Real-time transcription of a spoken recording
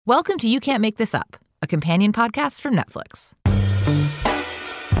Welcome to You Can't Make This Up, a companion podcast from Netflix.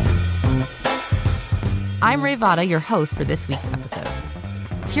 I'm Ray Vada, your host for this week's episode.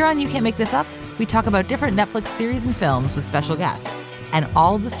 Here on You Can't Make This Up, we talk about different Netflix series and films with special guests, and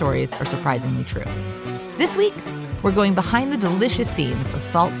all of the stories are surprisingly true. This week, we're going behind the delicious scenes of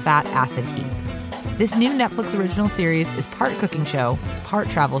Salt, Fat, Acid, Heat. This new Netflix original series is part cooking show, part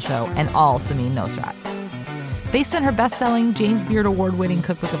travel show, and all Samin Nosrat. Based on her best-selling James Beard Award-winning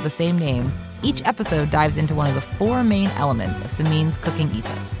cookbook of the same name, each episode dives into one of the four main elements of Samin's cooking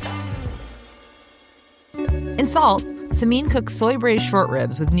ethos. In Salt, Samin cooks soy-braised short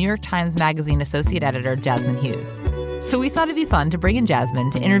ribs with New York Times Magazine associate editor Jazmine Hughes. So we thought it'd be fun to bring in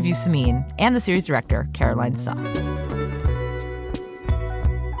Jazmine to interview Samin and the series director, Caroline Suh.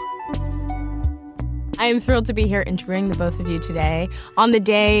 I am thrilled to be here interviewing the both of you today on the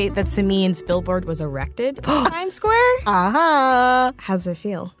day that Samin's billboard was erected in Times Square. Aha! How's it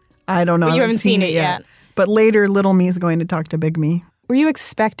feel? I don't know. Well, you haven't seen it yet. But later, little me is going to talk to big me. Were you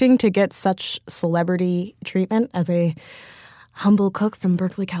expecting to get such celebrity treatment as a humble cook from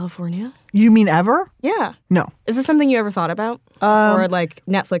Berkeley, California? You mean ever? Yeah. No. Is this something you ever thought about? Or like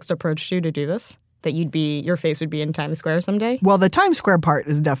Netflix approached you to do this? That your face would be in Times Square someday? Well, the Times Square part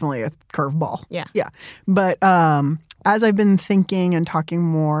is definitely a curveball. Yeah. Yeah. But as I've been thinking and talking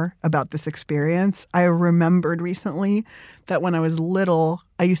more about this experience, I remembered recently that when I was little,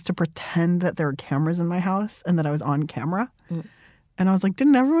 I used to pretend that there were cameras in my house and that I was on camera. Mm. And I was like,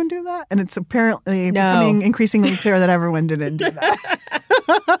 didn't everyone do that? And it's apparently becoming increasingly clear that everyone didn't do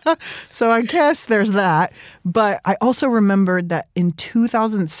that. So I guess there's that. But I also remembered that in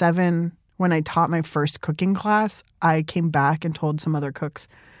 2007, when I taught my first cooking class, I came back and told some other cooks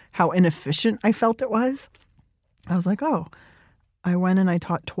how inefficient I felt it was. I was like, oh, I went and I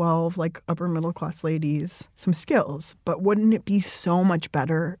taught 12 like upper middle class ladies some skills. But wouldn't it be so much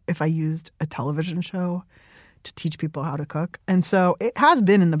better if I used a television show to teach people how to cook? And so it has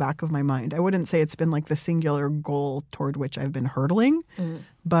been in the back of my mind. I wouldn't say it's been like the singular goal toward which I've been hurtling,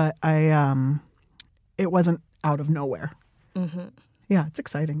 but it wasn't out of nowhere. Mm-hmm. Yeah, it's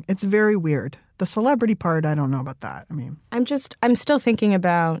exciting. It's very weird. The celebrity part, I don't know about that. I mean, I'm still thinking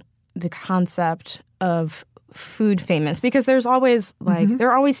about the concept of food famous, because there's always there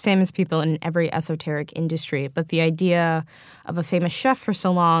are always famous people in every esoteric industry, but the idea of a famous chef for so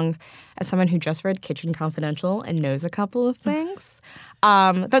long, as someone who just read Kitchen Confidential and knows a couple of things,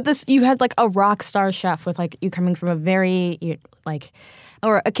 you had like a rock star chef with like you coming from a very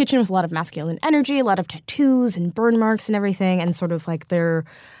or a kitchen with a lot of masculine energy, a lot of tattoos and burn marks and everything, and sort of like their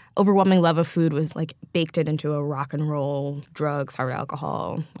overwhelming love of food was like baked it into a rock and roll, drugs, hard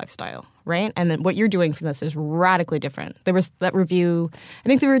alcohol lifestyle, right? And then what you're doing from this is radically different. There was that review, I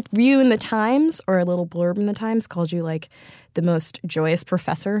think the review in the Times or a little blurb in the Times called you like the most joyous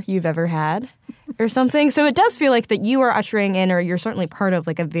professor you've ever had or something. So it does feel like that you are ushering in, or you're certainly part of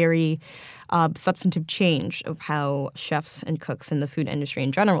like a very substantive change of how chefs and cooks in the food industry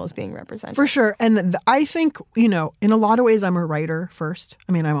in general is being represented. For sure. And I think, in a lot of ways I'm a writer first.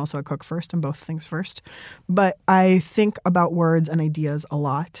 I mean, I'm also a cook first. I'm both things first. But I think about words and ideas a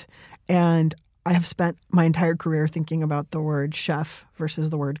lot. And I have spent my entire career thinking about the word chef versus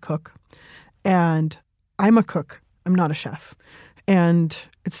the word cook. And I'm a cook. I'm not a chef. And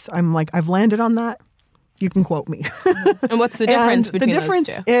I've landed on that. You can quote me. And what's the difference between those two? The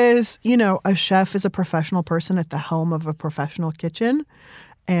difference is, a chef is a professional person at the helm of a professional kitchen.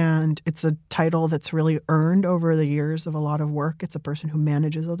 And it's a title that's really earned over the years of a lot of work. It's a person who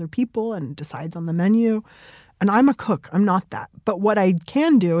manages other people and decides on the menu. And I'm a cook. I'm not that. But what I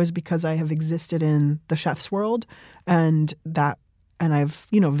can do is, because I have existed in the chef's world and I've,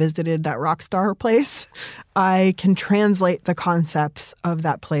 visited that rock star place, I can translate the concepts of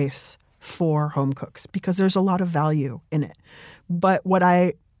that place for home cooks, because there's a lot of value in it. But what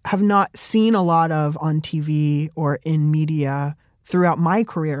I have not seen a lot of on TV or in media throughout my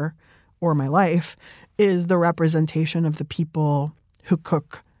career or my life is the representation of the people who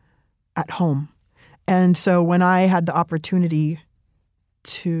cook at home. And so when I had the opportunity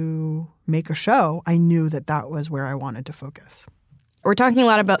to make a show, I knew that that was where I wanted to focus. We're talking a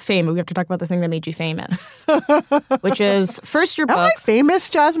lot about fame, but we have to talk about the thing that made you famous, which is first your book. Am I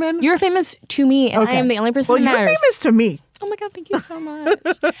famous, Jazmine? You're famous to me, and okay. I am the only person who matters. You're famous to me. Oh my God, thank you so much.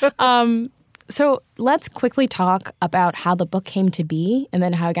 So let's quickly talk about how the book came to be and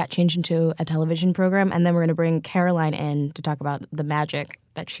then how it got changed into a television program. And then we're going to bring Caroline in to talk about the magic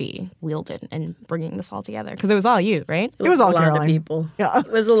that she wielded in bringing this all together. Because it was all you, right? It was all a lot Caroline. Of people. Yeah.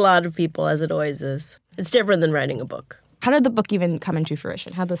 It was a lot of people, as it always is. It's different than writing a book. How did the book even come into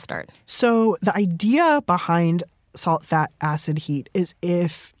fruition? How did this start? So the idea behind salt, fat, acid, heat is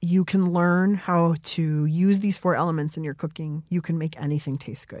if you can learn how to use these 4 elements in your cooking, you can make anything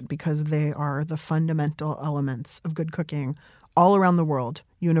taste good because they are the fundamental elements of good cooking all around the world,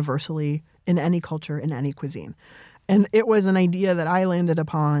 universally, in any culture, in any cuisine. And it was an idea that I landed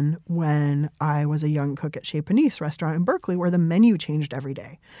upon when I was a young cook at Chez Panisse restaurant in Berkeley, where the menu changed every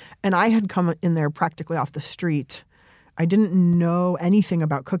day. And I had come in there practically off the street. I didn't know anything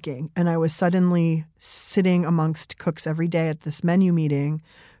about cooking. And I was suddenly sitting amongst cooks every day at this menu meeting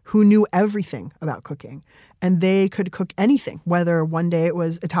who knew everything about cooking. And they could cook anything, whether one day it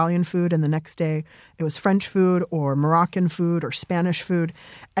was Italian food and the next day it was French food or Moroccan food or Spanish food.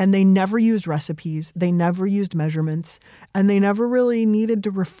 And they never used recipes. They never used measurements. And they never really needed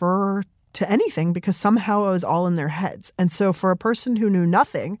to refer to anything because somehow it was all in their heads. And so for a person who knew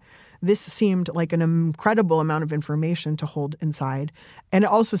nothing, this seemed like an incredible amount of information to hold inside. And it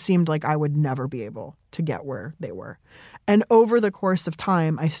also seemed like I would never be able to get where they were. And over the course of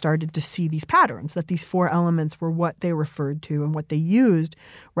time, I started to see these patterns, that these 4 elements were what they referred to and what they used,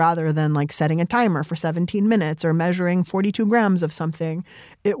 rather than like setting a timer for 17 minutes or measuring 42 grams of something.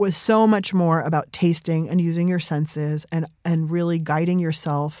 It was so much more about tasting and using your senses and really guiding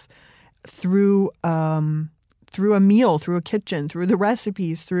yourself through a meal, through a kitchen, through the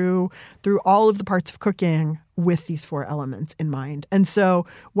recipes, through all of the parts of cooking with these 4 elements in mind. And so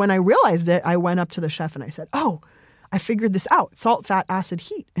when I realized it, I went up to the chef and I said, "Oh, I figured this out. Salt, fat, acid,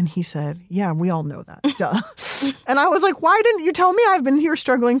 heat." And he said, "Yeah, we all know that. Duh." And I was like, "Why didn't you tell me? I've been here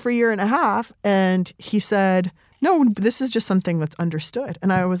struggling for a year and a half." And he said, "No, this is just something that's understood."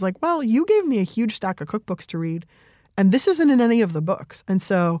 And I was like, "Well, you gave me a huge stack of cookbooks to read. And this isn't in any of the books." And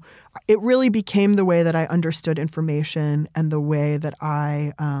so it really became the way that I understood information and the way that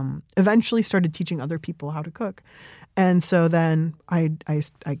I eventually started teaching other people how to cook. And so then I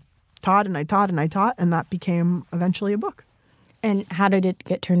taught and I taught and I taught, and that became eventually a book. And how did it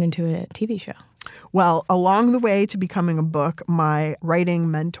get turned into a TV show? Well, along the way to becoming a book, my writing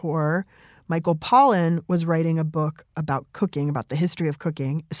mentor, Michael Pollan, was writing a book about cooking, about the history of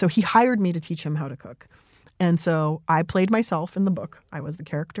cooking. So he hired me to teach him how to cook. And so I played myself in the book. I was the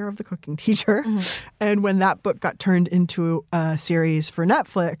character of the cooking teacher. Mm-hmm. And when that book got turned into a series for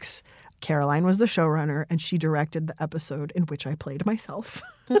Netflix, Caroline was the showrunner, and she directed the episode in which I played myself.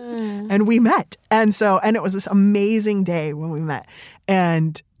 And we met. And it was this amazing day when we met.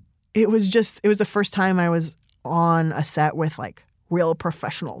 And it was the first time I was on a set with like real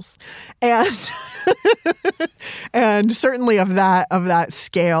professionals. And and certainly of that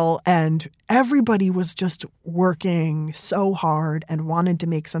scale. And everybody was just working so hard and wanted to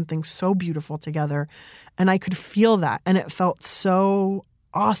make something so beautiful together. And I could feel that. And it felt so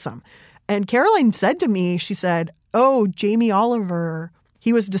awesome. And Caroline said to me, she said, "Oh, Jamie Oliver,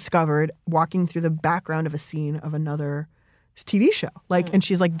 he was discovered walking through the background of a scene of another TV show." And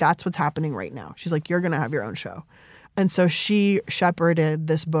she's like, "That's what's happening right now." She's like, "You're going to have your own show." And so she shepherded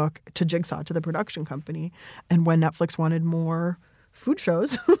this book to Jigsaw, to the production company. And when Netflix wanted more food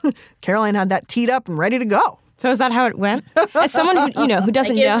shows, Caroline had that teed up and ready to go. So is that how it went? As someone who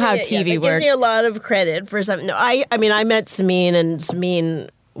doesn't know how TV works, gives me a lot of credit for something. No, I mean, I met Samin, and Samin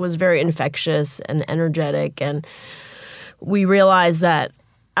was very infectious and energetic, and we realized that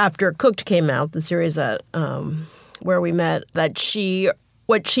after Cooked came out, the series that where we met, that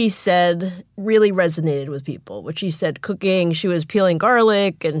what she said really resonated with people. What she said, cooking, she was peeling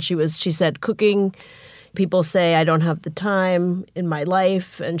garlic, and she said, cooking, people say I don't have the time in my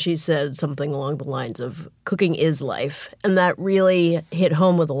life. And she said something along the lines of, cooking is life. And that really hit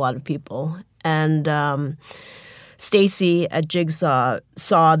home with a lot of people. And Stacy at Jigsaw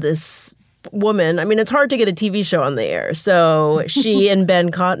saw this woman. I mean, it's hard to get a TV show on the air. So she and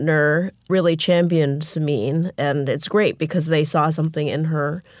Ben Cotner really championed Samin. And it's great because they saw something in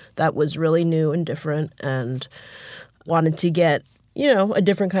her that was really new and different and wanted to get, a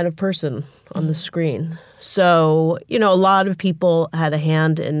different kind of person on the screen. So, a lot of people had a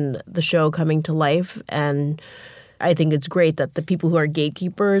hand in the show coming to life. And I think it's great that the people who are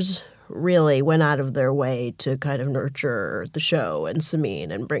gatekeepers really went out of their way to kind of nurture the show and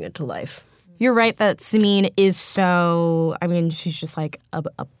Samin and bring it to life. You're right that Samin is she's just like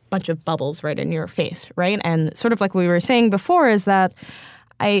a bunch of bubbles right in your face, right? And sort of like we were saying before is that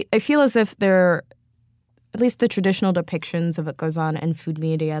I feel as if they're, at least the traditional depictions of what goes on in food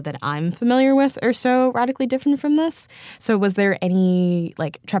media that I'm familiar with are so radically different from this. So was there any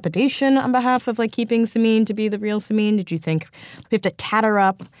trepidation on behalf of keeping Samin to be the real Samin? Did you think we have to tat her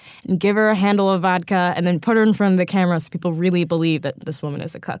up and give her a handle of vodka and then put her in front of the camera so people really believe that this woman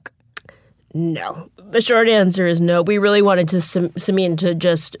is a cook? No. The short answer is no. We really wanted Samin to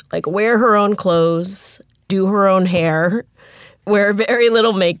just wear her own clothes do her own hair, wear very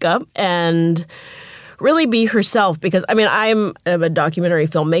little makeup, and really be herself. Because, I mean, I'm a documentary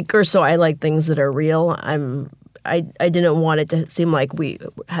filmmaker, so I like things that are real. I didn't want it to seem like we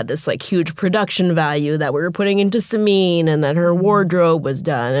had this like huge production value that we were putting into Samin, and that her wardrobe was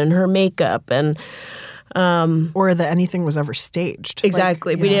done and her makeup, and or that anything was ever staged.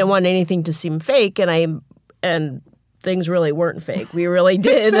 Exactly. We didn't want anything to seem fake, and things really weren't fake. We really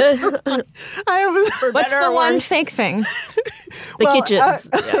did. What's the one fake thing? Kitchens.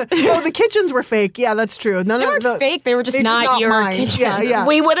 Oh, the kitchens were fake. Yeah, that's true. They weren't fake. They were just not your mine. kitchen. Yeah.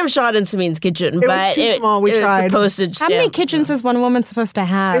 We would have shot in Samin's kitchen, It but was too small. We tried. It's a postage How stamp. many kitchens is one woman supposed to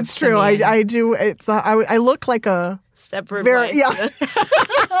have? It's true. I do. It's not, I look like a Stepford very wife. yeah.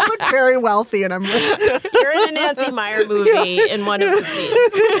 I look very wealthy, and I'm. You're in a Nancy Meyer movie in one of the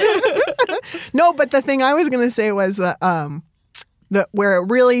scenes. No, but the thing I was going to say was that where it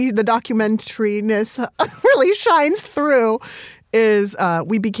really the documentariness really shines through is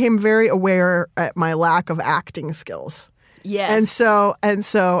we became very aware at my lack of acting skills. Yes. And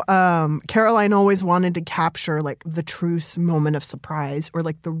so Caroline always wanted to capture like the true moment of surprise or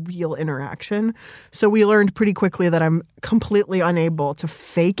like the real interaction. So we learned pretty quickly that I'm completely unable to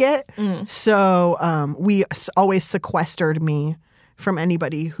fake it. So we always sequestered me from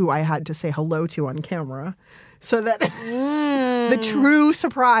anybody who I had to say hello to on camera so that the true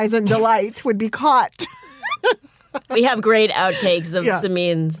surprise and delight would be caught. We have great outtakes of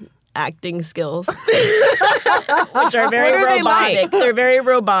Samin's acting skills, which are very robotic. They're very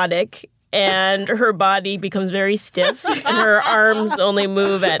robotic, and her body becomes very stiff, and her arms only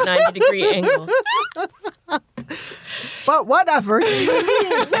move at 90-degree angle. But whatever.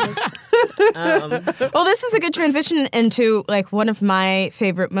 Well, this is a good transition into like one of my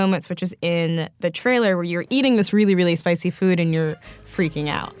favorite moments, which is in the trailer where you're eating this really, really spicy food and you're freaking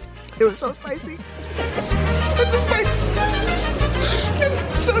out. It was so spicy. It's so spicy. It's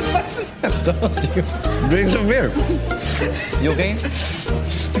so spicy. I told you. Drink some beer. You okay?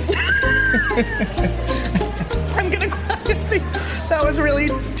 I'm gonna cry. That was really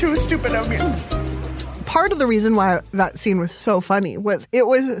too stupid of me. Part of the reason why that scene was so funny was it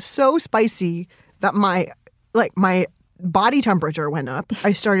was so spicy that my body temperature went up.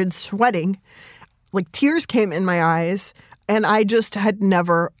 I started sweating, like tears came in my eyes, and I just had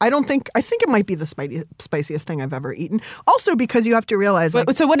never. I think it might be the spiciest thing I've ever eaten. Also because you have to realize.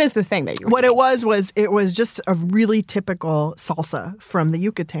 So what is the thing that you? What it was just a really typical salsa from the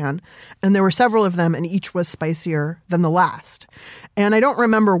Yucatan, and there were several of them, and each was spicier than the last. And I don't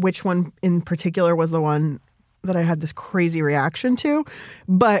remember which one in particular was the one that I had this crazy reaction to,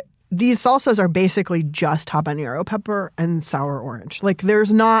 but these salsas are basically just habanero pepper and sour orange. Like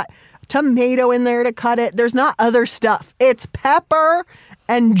there's not tomato in there to cut it. There's not other stuff. It's pepper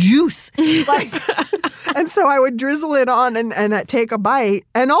and juice. And so I would drizzle it on and take a bite.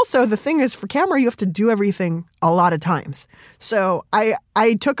 And also the thing is, for camera, you have to do everything a lot of times. So I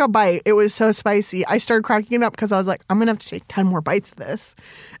took a bite. It was so spicy. I started cracking up because I was like, I'm going to have to take 10 more bites of this.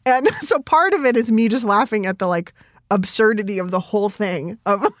 And so part of it is me just laughing at the like absurdity of the whole thing.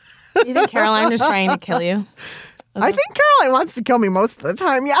 You think Caroline was trying to kill you? I think Caroline wants to kill me most of the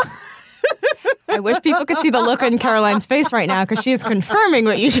time, yeah. I wish people could see the look on Caroline's face right now because she is confirming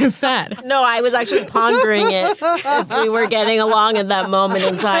what you just said. No, I was actually pondering it if we were getting along at that moment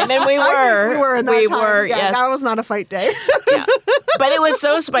in time. And we were. I think we were in that time. Yeah, yes. That was not a fight day. Yeah. But it was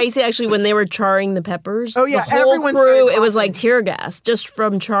so spicy, actually, when they were charring the peppers. Oh, yeah. The whole Everyone crew, started it was talking. like tear gas just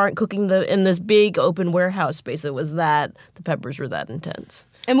from cooking in this big open warehouse space. It was that the peppers were that intense.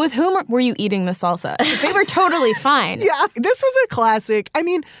 And with whom were you eating the salsa? They were totally fine. Yeah, this was a classic. I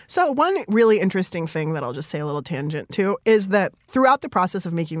mean, so one really interesting thing that I'll just say a little tangent to is that throughout the process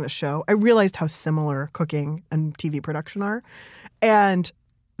of making the show, I realized how similar cooking and TV production are. And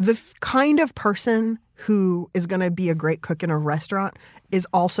the kind of person who is going to be a great cook in a restaurant is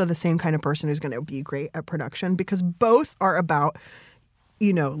also the same kind of person who's going to be great at production, because both are about,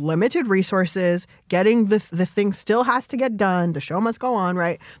 you know, limited resources, getting the thing still has to get done. The show must go on,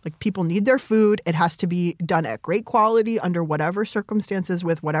 right? Like people need their food. It has to be done at great quality under whatever circumstances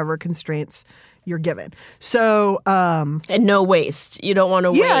with whatever constraints you're given. So, and no waste. You don't want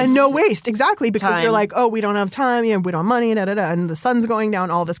to waste. Yeah, and no waste. Exactly. Because time. you're like, oh, we don't have time. Yeah, we don't have money, and the sun's going down,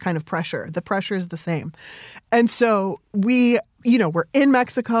 all this kind of pressure. The pressure is the same. And so we're in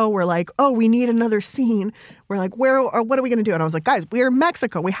Mexico. We're like, oh, we need another scene. We're like, what are we going to do? And I was like, guys, we're in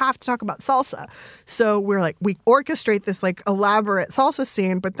Mexico. We have to talk about salsa. So we're like, we orchestrate this like elaborate salsa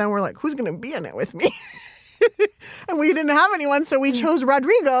scene, but then we're like, who's going to be in it with me? And we didn't have anyone, so we chose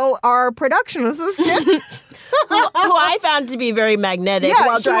Rodrigo, our production assistant. who I found to be very magnetic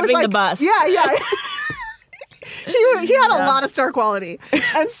while driving the bus. Yeah. he had a lot of star quality.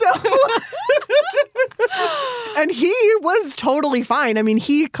 And so, and he was totally fine. I mean,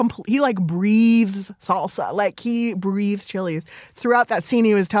 he like breathes salsa, like he breathes chilies. Throughout that scene,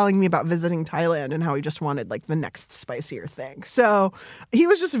 he was telling me about visiting Thailand and how he just wanted like the next spicier thing. So he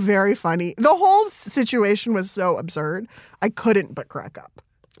was just very funny. The whole situation was so absurd. I couldn't but crack up.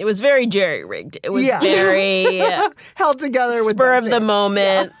 It was very jerry-rigged. It was very held together with spur of the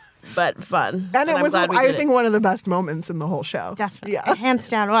moment, but fun. And it was, I think, one of the best moments in the whole show. Definitely. Yeah. It hands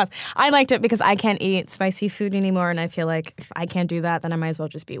down was. I liked it because I can't eat spicy food anymore, and I feel like if I can't do that, then I might as well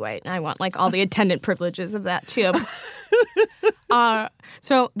just be white. And I want like all the attendant privileges of that too.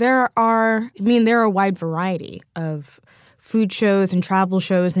 So there are a wide variety of food shows and travel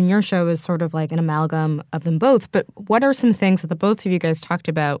shows, and your show is sort of like an amalgam of them both. But what are some things that the both of you guys talked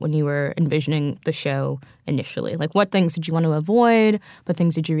about when you were envisioning the show initially? Like, what things did you want to avoid? What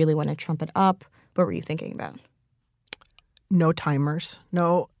things did you really want to trump it up? What were you thinking about? No timers.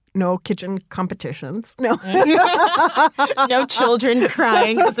 No kitchen competitions. No. No children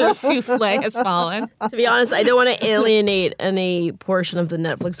crying because their souffle has fallen. To be honest, I don't want to alienate any portion of the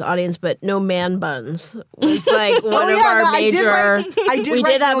Netflix audience, but no man buns was like one of our major. We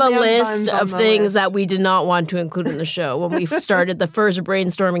did have a list of things that we did not want to include in the show when we started the first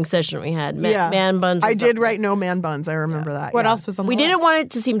brainstorming session we had. Man buns. I did write no man buns. I remember that. What else was on the list? We list? didn't want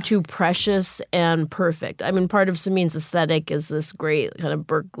it to seem too precious and perfect. I mean, part of Samin's aesthetic is this great kind of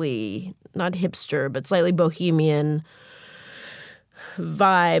Berkeley, not hipster, but slightly bohemian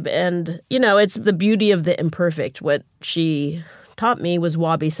vibe. And, it's the beauty of the imperfect. What she taught me was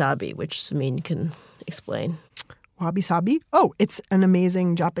wabi-sabi, which Samin can explain. Wabi-sabi? Oh, it's an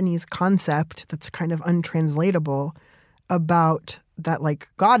amazing Japanese concept that's kind of untranslatable about that, like,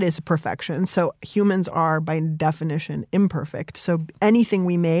 God is perfection. So humans are, by definition, imperfect. So anything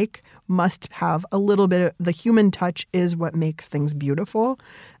we make must have a little bit of the human touch is what makes things beautiful.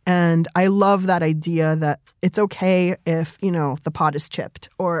 And I love that idea that it's okay if, the pot is chipped,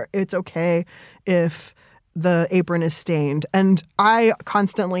 or it's okay if the apron is stained. And I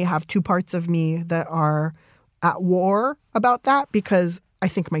constantly have two parts of me that are at war about that, because I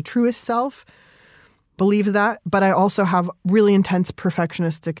think my truest self believes that, but I also have really intense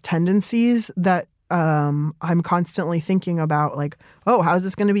perfectionistic tendencies that I'm constantly thinking about, like, oh, how's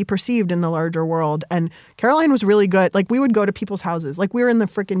this going to be perceived in the larger world? And Caroline was really good. Like, we would go to people's houses. Like, we were in the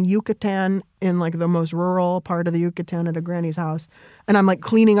freaking Yucatan, in like the most rural part of the Yucatan at a granny's house. And I'm like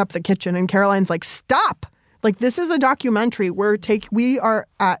cleaning up the kitchen, and Caroline's like, stop. Like, this is a documentary. We are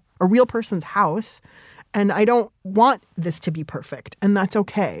at a real person's house, and I don't want this to be perfect, and that's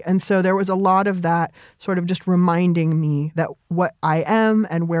okay. And so there was a lot of that sort of just reminding me that what I am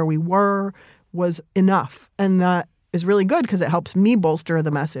and where we were was enough. And that is really good because it helps me bolster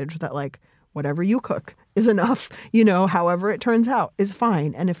the message that, like, whatever you cook is enough. However it turns out is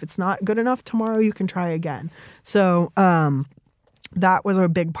fine. And if it's not good enough, tomorrow you can try again. So that was a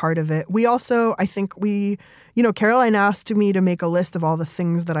big part of it. We also, I think Caroline asked me to make a list of all the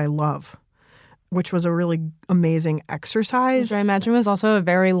things that I love, which was a really amazing exercise. Which I imagine was also a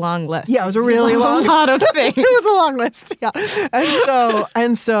very long list. Yeah, it was a really long lot of things. It was a long list. Yeah.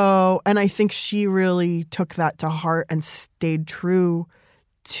 And I think she really took that to heart and stayed true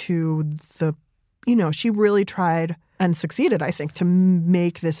to she really tried and succeeded, I think, to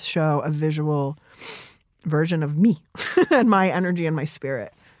make this show a visual version of me and my energy and my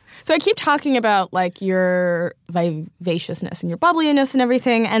spirit. So I keep talking about, like, your vivaciousness and your bubbliness and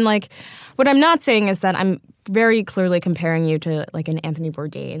everything. And, like, what I'm not saying is that I'm very clearly comparing you to, like, an Anthony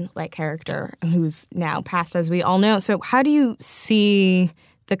Bourdain-like character who's now passed, as we all know. So how do you see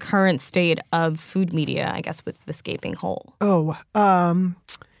the current state of food media, I guess, with this gaping hole? Oh,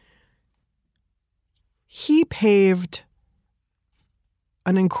 he paved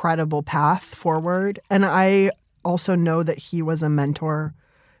an incredible path forward. And I also know that he was a mentor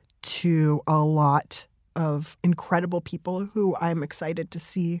to a lot of incredible people who I'm excited to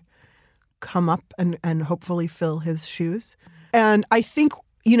see come up and hopefully fill his shoes. And I think,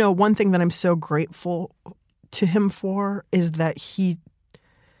 one thing that I'm so grateful to him for is that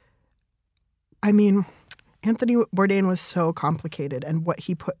Anthony Bourdain was so complicated, and what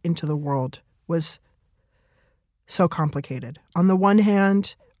he put into the world was so complicated. On the one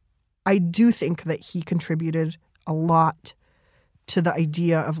hand, I do think that he contributed a lot to the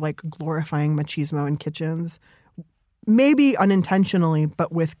idea of, like, glorifying machismo in kitchens, maybe unintentionally,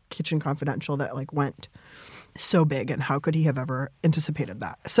 but with Kitchen Confidential that, like, went so big, and how could he have ever anticipated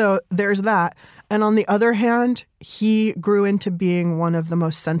that? So there's that. And on the other hand, he grew into being one of the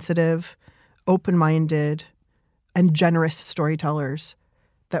most sensitive, open-minded, and generous storytellers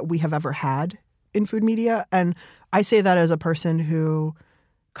that we have ever had in food media. And I say that as a person who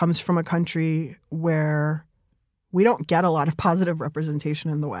comes from a country where we don't get a lot of positive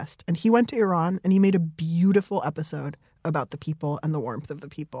representation in the West. And he went to Iran and he made a beautiful episode about the people and the warmth of the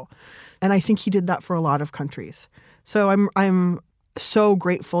people. And I think he did that for a lot of countries. So I'm so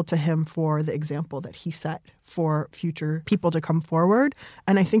grateful to him for the example that he set for future people to come forward.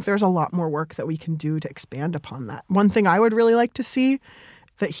 And I think there's a lot more work that we can do to expand upon that. One thing I would really like to see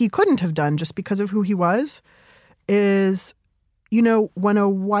that he couldn't have done just because of who he was is, you know, when a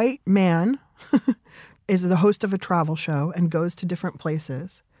white man is the host of a travel show and goes to different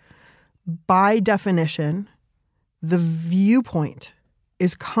places, by definition, the viewpoint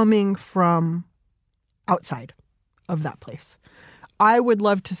is coming from outside of that place. I would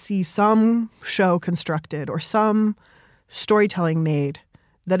love to see some show constructed or some storytelling made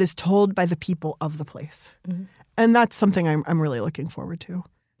that is told by the people of the place. Mm-hmm. And that's something I'm really looking forward to.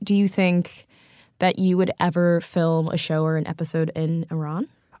 Do you think that you would ever film a show or an episode in Iran?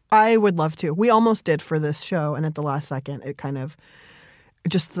 I would love to. We almost did for this show, and at the last second, it kind of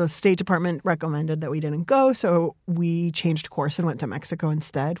just the State Department recommended that we didn't go, so we changed course and went to Mexico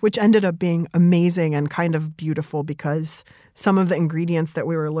instead, which ended up being amazing and kind of beautiful because some of the ingredients that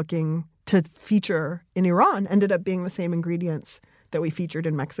we were looking to feature in Iran ended up being the same ingredients that we featured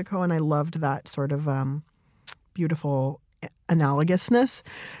in Mexico, and I loved that sort of beautiful analogousness.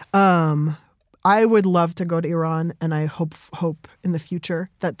 I would love to go to Iran, and I hope in the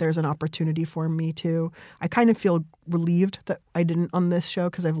future that there's an opportunity for me to. I kind of feel relieved that I didn't on this show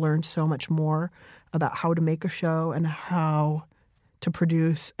because I've learned so much more about how to make a show and how to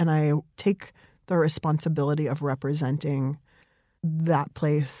produce, and I take the responsibility of representing that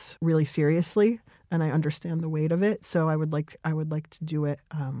place really seriously, and I understand the weight of it. So I would like to do it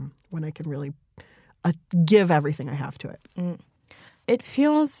when I can really give everything I have to it. Mm. It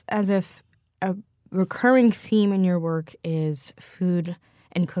feels as if a recurring theme in your work is food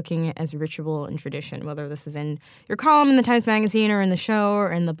and cooking as ritual and tradition, whether this is in your column in the Times Magazine or in the show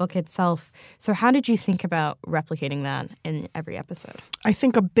or in the book itself. So how did you think about replicating that in every episode? I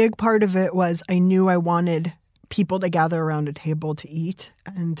think a big part of it was I knew I wanted people to gather around a table to eat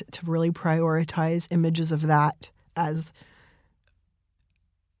and to really prioritize images of that as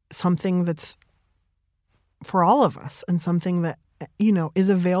something that's for all of us and something that, you know, is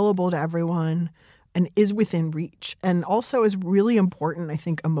available to everyone and is within reach and also is really important, I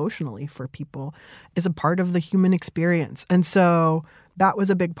think, emotionally for people, is a part of the human experience. And so that was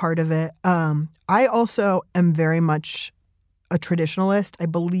a big part of it. I also am very much a traditionalist. I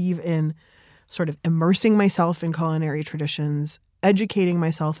believe in sort of immersing myself in culinary traditions, educating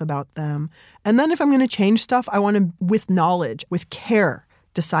myself about them. And then if I'm going to change stuff, I want to, with knowledge, with care,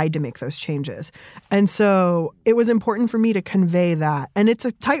 decide to make those changes. And so it was important for me to convey that. And it's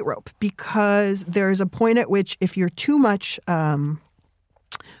a tightrope because there's a point at which if you're too much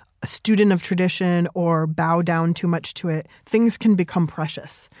a student of tradition or bow down too much to it, things can become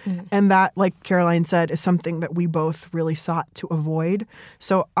precious. Mm. And that, like Caroline said, is something that we both really sought to avoid.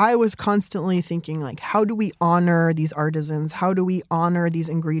 So I was constantly thinking, like, how do we honor these artisans? How do we honor these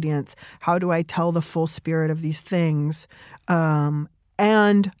ingredients? How do I tell the full spirit of these things?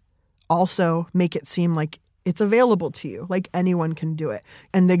 And also make it seem like it's available to you, like anyone can do it.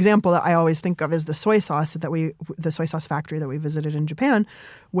 And the example that I always think of is the soy sauce factory that we visited in Japan,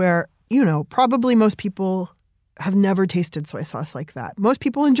 where, you know, probably most people have never tasted soy sauce like that. Most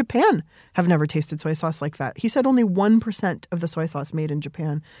people in Japan have never tasted soy sauce like that. He said only 1% of the soy sauce made in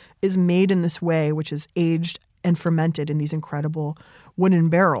Japan is made in this way, which is aged and fermented in these incredible wooden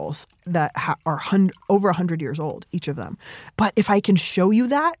barrels that are over 100 years old, each of them. But if I can show you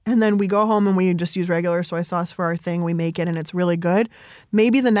that, and then we go home and we just use regular soy sauce for our thing, we make it and it's really good,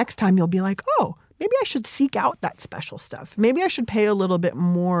 maybe the next time you'll be like, oh, maybe I should seek out that special stuff. Maybe I should pay a little bit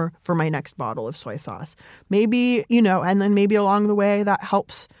more for my next bottle of soy sauce. Maybe, you know, and then maybe along the way that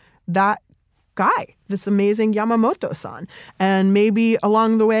helps that guy, this amazing Yamamoto-san. And maybe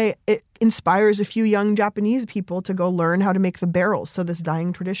along the way it inspires a few young Japanese people to go learn how to make the barrels so this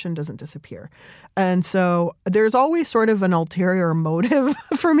dying tradition doesn't disappear. And so there's always sort of an ulterior motive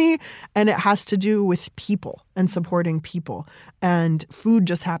for me, and it has to do with people and supporting people. And food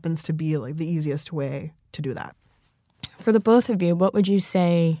just happens to be like the easiest way to do that. For the both of you, what would you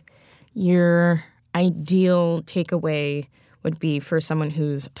say your ideal takeaway would be for someone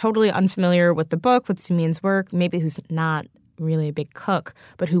who's totally unfamiliar with the book, with Samin's work, maybe who's not really a big cook,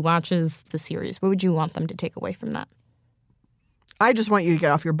 but who watches the series? What would you want them to take away from that? I just want you to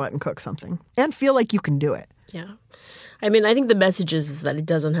get off your butt and cook something and feel like you can do it. Yeah. I mean, I think the message is that it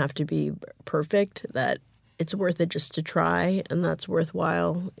doesn't have to be perfect, that it's worth it just to try, and that's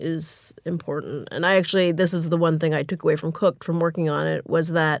worthwhile is important. And this is the one thing I took away from Cooked from working on it, was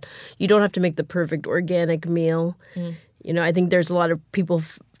that you don't have to make the perfect organic meal. I think there's a lot of people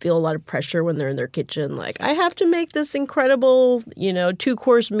feel a lot of pressure when they're in their kitchen. Like, I have to make this incredible,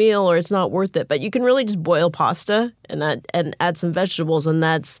 2-course meal or it's not worth it. But you can really just boil pasta and add some vegetables, and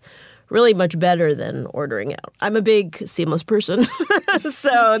that's really much better than ordering out. I'm a big seamless person,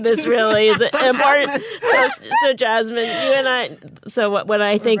 so this really is important. So Jasmine, you and I, so when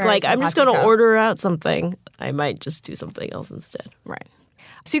I think like I'm just going to order out something, I might just do something else instead. Right.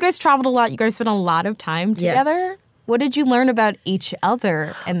 So you guys traveled a lot. You guys spent a lot of time together. Yes. What did you learn about each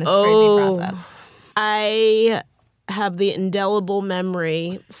other in this crazy process? I have the indelible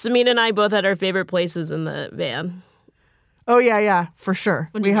memory. Samin and I both had our favorite places in the van. Oh, yeah, for sure.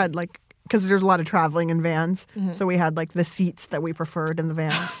 We had because there's a lot of traveling in vans. So we had the seats that we preferred in the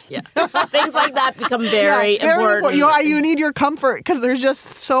van. Yeah. Things like that become very important. You need your comfort because there's just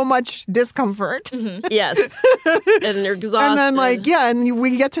so much discomfort. Yes. And you're exhausted. And then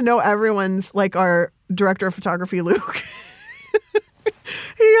we get to know everyone's, our director of photography, Luke.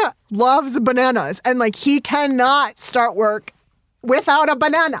 He loves bananas. And he cannot start work without a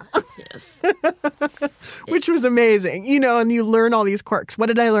banana. Yes. Which was amazing. And you learn all these quirks. What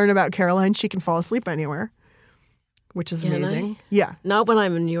did I learn about Caroline? She can fall asleep anywhere, which is amazing. Yeah. Not when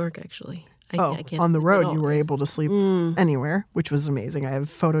I'm in New York, actually. I can't on the road, you were able to sleep anywhere, which was amazing. I have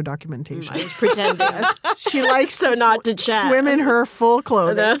photo documentation. I was pretending. She likes so not to chat. Swim in her full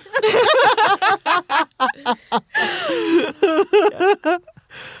clothing.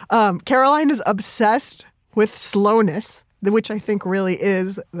 Caroline is obsessed with slowness, which I think really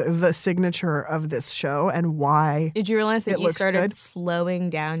is the signature of this show and why. Did you realize that you started good. slowing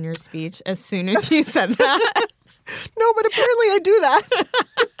down your speech as soon as you said that? No, but apparently I do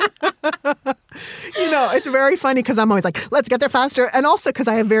that. It's very funny because I'm always like, let's get there faster. And also because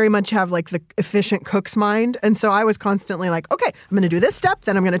I very much have the efficient cook's mind. And so I was constantly like, okay, I'm going to do this step,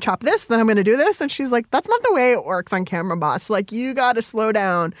 then I'm going to chop this, then I'm going to do this. And she's like, that's not the way it works on camera, boss. You got to slow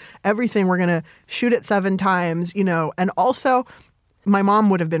down everything. We're going to shoot it 7 times, And also, my mom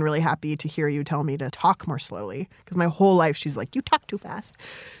would have been really happy to hear you tell me to talk more slowly because my whole life she's like, you talk too fast.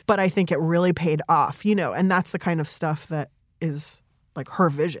 But I think it really paid off, and that's the kind of stuff that is her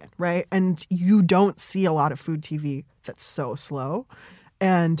vision, right? And you don't see a lot of food TV that's so slow.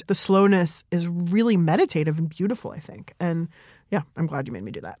 And the slowness is really meditative and beautiful, I think. And yeah, I'm glad you made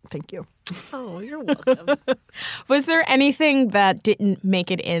me do that. Thank you. Oh, you're welcome. Was there anything that didn't make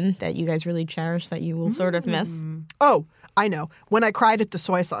it in that you guys really cherish that you will sort of miss? Oh, I know. When I cried at the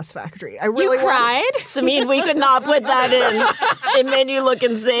soy sauce factory. I really cried? Samin, we could not put that in. It made you look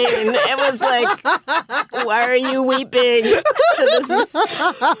insane. It was like, why are you weeping to this?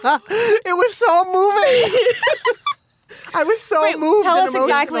 It was so moving. I was so moved. Tell and us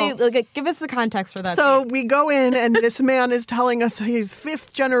emotional. exactly. Give us the context for that. So we go in, and this man is telling us he's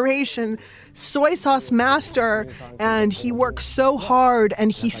 5th generation soy sauce master, and he works so hard,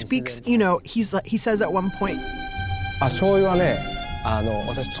 and he speaks. He says at one point, 醤油はね、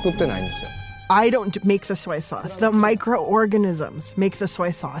私作ってないんですよ。 I don't make the soy sauce. The microorganisms make the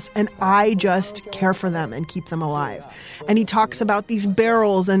soy sauce, and I just care for them and keep them alive. And he talks about these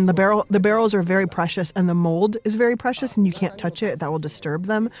barrels, and the barrels are very precious, and the mold is very precious, and you can't touch it. That will disturb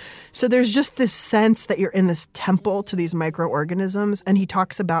them. So there's just this sense that you're in this temple to these microorganisms, and he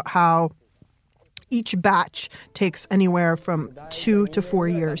talks about how each batch takes anywhere from 2 to 4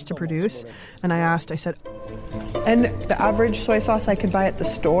 years to produce. And I said, and the average soy sauce I could buy at the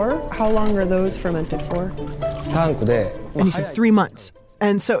store, how long are those fermented for? タンクで、 And he said 3 months.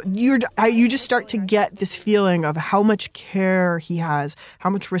 And so you just start to get this feeling of how much care he has,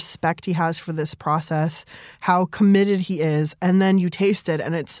 how much respect he has for this process, how committed he is. And then you taste it,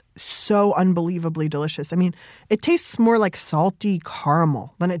 and it's so unbelievably delicious. I mean, it tastes more like salty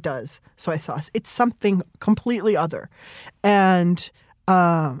caramel than it does soy sauce. It's something completely other. And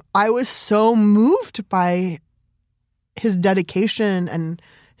I was so moved by his dedication, and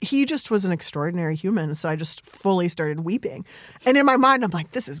he just was an extraordinary human. So I just fully started weeping. And in my mind, I'm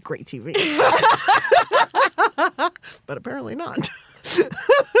like, this is great TV. But apparently not.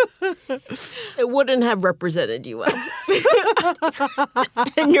 It wouldn't have represented you well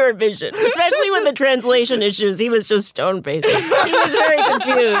in your vision, especially with the translation issues. He was just stone-faced. He was very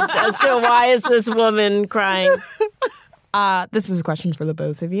confused as to why is this woman crying. This is a question for the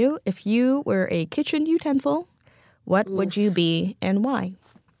both of you. If you were a kitchen utensil, what would you be and why?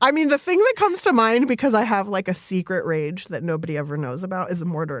 I mean, the thing that comes to mind, because I have a secret rage that nobody ever knows about, is a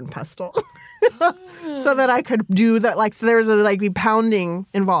mortar and pestle. So that I could do that, so there's be pounding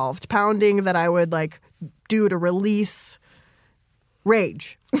involved. Pounding that I would do to release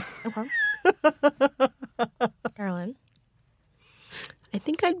rage? Okay. Caroline? I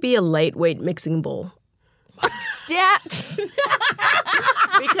think I'd be a lightweight mixing bowl. Yeah. Because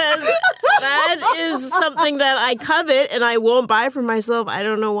that is something that I covet and I won't buy for myself. I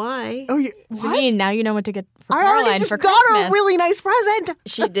don't know why. Oh, Samin, now you know what to get for I Caroline already just for got Christmas. a really nice present.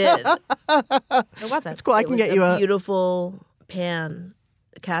 She did. What was it? It's cool. I can get you a beautiful pan.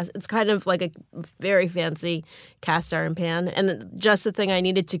 It's kind of like a very fancy cast iron pan, and just the thing I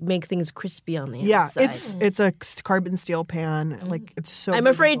needed to make things crispy on the inside. it's a carbon steel pan. Like it's so. I'm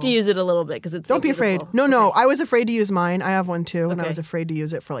afraid to use it a little bit because it's. Don't so be afraid. beautiful. No. I was afraid to use mine. I have one too, and I Okay. was afraid to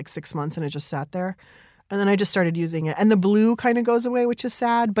use it for like 6 months, and it just sat there. And then I just started using it, and the blue kind of goes away, which is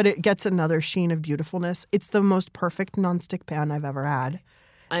sad, but it gets another sheen of beautifulness. It's the most perfect nonstick pan I've ever had,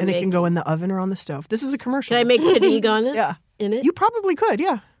 and it can go in the oven or on the stove. This is a commercial. Can I make tahdig on it? Yeah, In it? you probably could.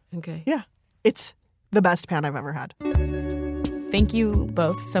 Yeah. Okay. Yeah, it's the best pan I've ever had. Thank you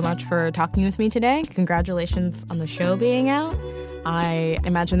both so much for talking with me today. Congratulations on the show being out. I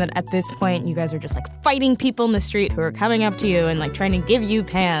imagine that at this point, you guys are just like fighting people in the street who are coming up to you and like trying to give you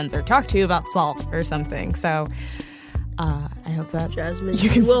pans or talk to you about salt or something. So I hope that Jazmine, you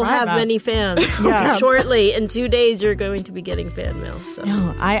can will survive have that. many fans. Yeah. Shortly, in 2 days, you're going to be getting fan mail. So.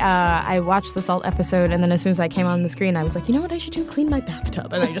 No, I watched the salt episode, and then as soon as I came on the screen, I was like, you know what I should do? Clean my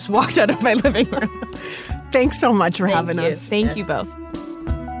bathtub. And I just walked out of my living room. Thanks so much for having you. us. Thank you both.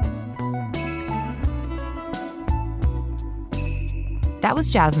 That was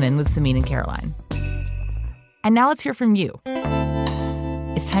Jazmine with Samin and Caroline. And now let's hear from you.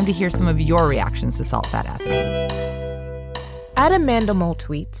 It's time to hear some of your reactions to salt, fat, acid, heat. At Amanda Mole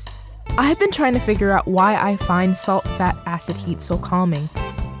tweets, I've been trying to figure out why I find salt, fat, acid, heat so calming.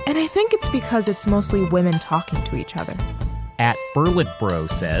 And I think it's because it's mostly women talking to each other. At Burlet Bro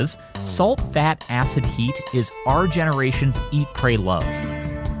says, salt, fat, acid, heat is our generation's eat, pray, love.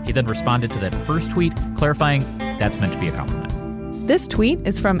 He then responded to that first tweet, clarifying that's meant to be a compliment. This tweet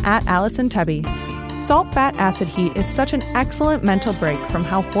is from @AllisonTubby. Salt, fat, acid, heat is such an excellent mental break from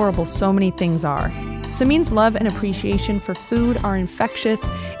how horrible so many things are. Samin's love and appreciation for food are infectious,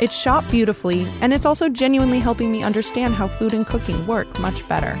 it's shot beautifully, and it's also genuinely helping me understand how food and cooking work much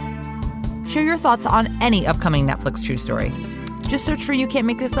better. Share your thoughts on any upcoming Netflix true story. Just search for You Can't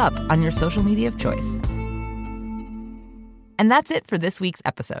Make This Up on your social media of choice. And that's it for this week's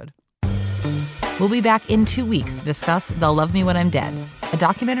episode. We'll be back in 2 weeks to discuss They'll Love Me When I'm Dead, a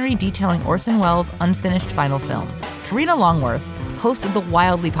documentary detailing Orson Welles' unfinished final film. Karina Longworth, host of the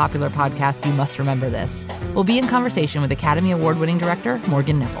wildly popular podcast You Must Remember This, will be in conversation with Academy Award-winning director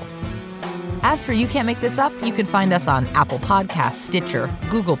Morgan Neville. As for You Can't Make This Up, you can find us on Apple Podcasts, Stitcher,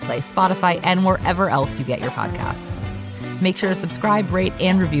 Google Play, Spotify, and wherever else you get your podcasts. Make sure to subscribe, rate,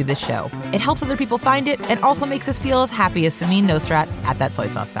 and review this show. It helps other people find it and also makes us feel as happy as Samin Nosrat at that soy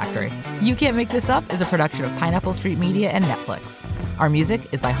sauce factory. You Can't Make This Up is a production of Pineapple Street Media and Netflix. Our music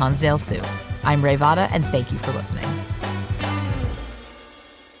is by Hansdale Sue. I'm Ray Vada, and thank you for listening.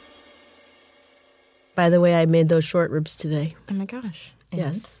 By the way, I made those short ribs today. Oh my gosh.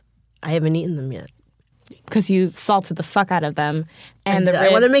 Yes. I haven't eaten them yet. Because you salted the fuck out of them. And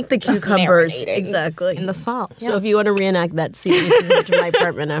I want to make the cucumbers. Exactly. Exactly. In the salt. So if you want to reenact that scene, you can come to my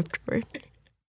apartment afterward.